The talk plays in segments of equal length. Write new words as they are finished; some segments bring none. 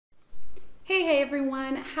Hey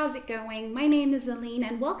everyone, how's it going? My name is Aline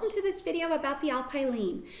and welcome to this video about the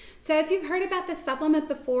Alpilean. So if you've heard about this supplement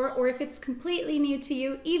before or if it's completely new to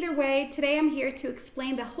you, either way, today I'm here to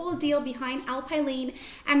explain the whole deal behind Alpilean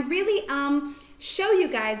and really show you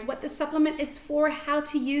guys what the supplement is for, how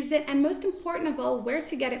to use it, and most important of all, where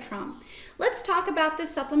to get it from. Let's talk about this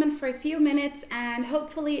supplement for a few minutes and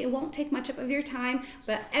hopefully it won't take much of your time,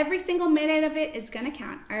 but every single minute of it is gonna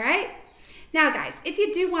count, all right? Now guys, if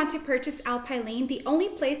you do want to purchase Alpilean, the only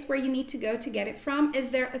place where you need to go to get it from is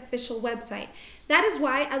their official website. That is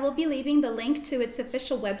why I will be leaving the link to its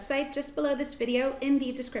official website just below this video in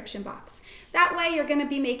the description box. That way you're going to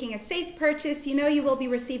be making a safe purchase. You know you will be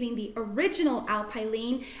receiving the original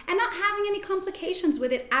Alpilean and not having any complications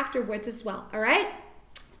with it afterwards as well, all right?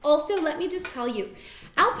 Also, let me just tell you,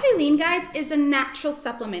 Alpilean, guys, is a natural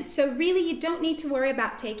supplement, so really you don't need to worry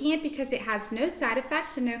about taking it because it has no side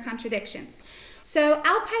effects and no contradictions. So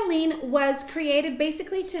Alpilean was created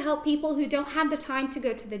basically to help people who don't have the time to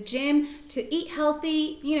go to the gym, to eat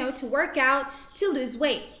healthy, to work out, to lose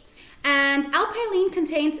weight. And Alpilean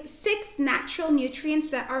contains 6 natural nutrients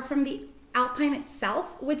that are from the alpine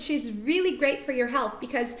itself, which is really great for your health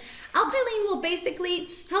because Alpilean will basically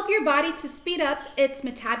help your body to speed up its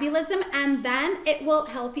metabolism and then it will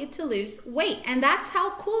help you to lose weight. And that's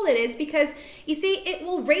how cool it is because you see, it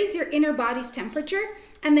will raise your inner body's temperature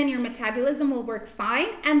and then your metabolism will work fine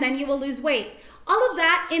and then you will lose weight. All of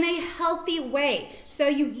that in a healthy way. So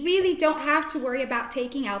you really don't have to worry about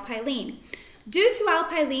taking Alpilean. Due to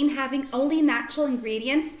Alpilean having only natural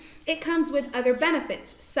ingredients, it comes with other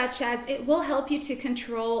benefits, such as it will help you to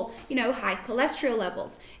control, high cholesterol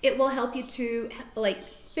levels. It will help you to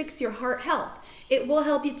fix your heart health. It will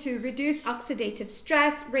help you to reduce oxidative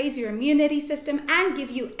stress, raise your immunity system, and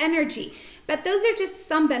give you energy. But those are just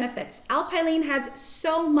some benefits. Alpilean has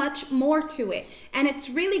so much more to it, and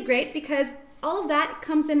it's really great because all of that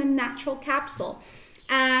comes in a natural capsule.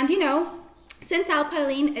 And since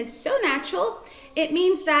Alpilean is so natural, it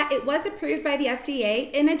means that it was approved by the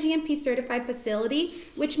FDA in a GMP certified facility,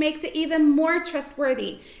 which makes it even more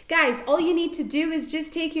trustworthy. Guys, all you need to do is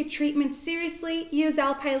just take your treatment seriously, use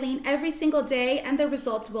Alpilean every single day, and the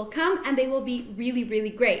results will come and they will be really,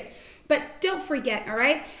 really great. But don't forget, all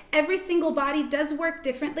right, every single body does work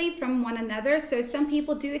differently from one another, so some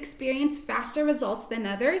people do experience faster results than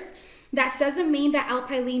others. That doesn't mean that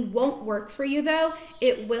Alpilean won't work for you though.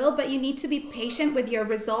 It will, but you need to be patient with your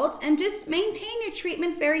results and just maintain your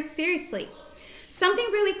treatment very seriously. Something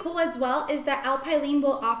really cool as well is that Alpilean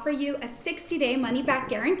will offer you a 60-day money-back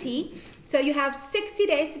guarantee. So you have 60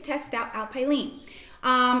 days to test out Alpilean.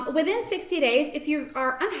 Within 60 days, if you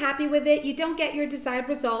are unhappy with it, you don't get your desired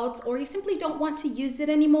results, or you simply don't want to use it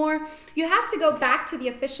anymore, you have to go back to the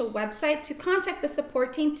official website to contact the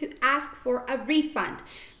support team to ask for a refund.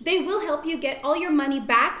 They will help you get all your money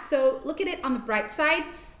back, so look at it on the bright side.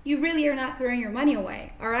 You really are not throwing your money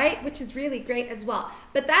away, all right? Which is really great as well.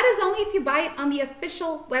 But that is only if you buy it on the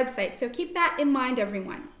official website, so keep that in mind,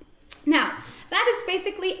 everyone. Now, that is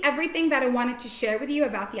basically everything that I wanted to share with you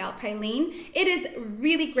about the Alpilean. It is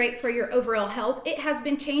really great for your overall health. It has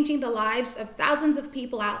been changing the lives of thousands of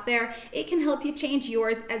people out there. It can help you change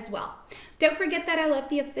yours as well. Don't forget that I left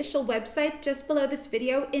the official website just below this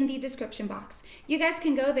video in the description box. You guys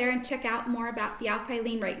can go there and check out more about the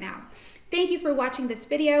Alpilean right now. Thank you for watching this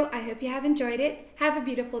video. I hope you have enjoyed it. Have a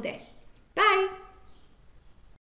beautiful day. Bye.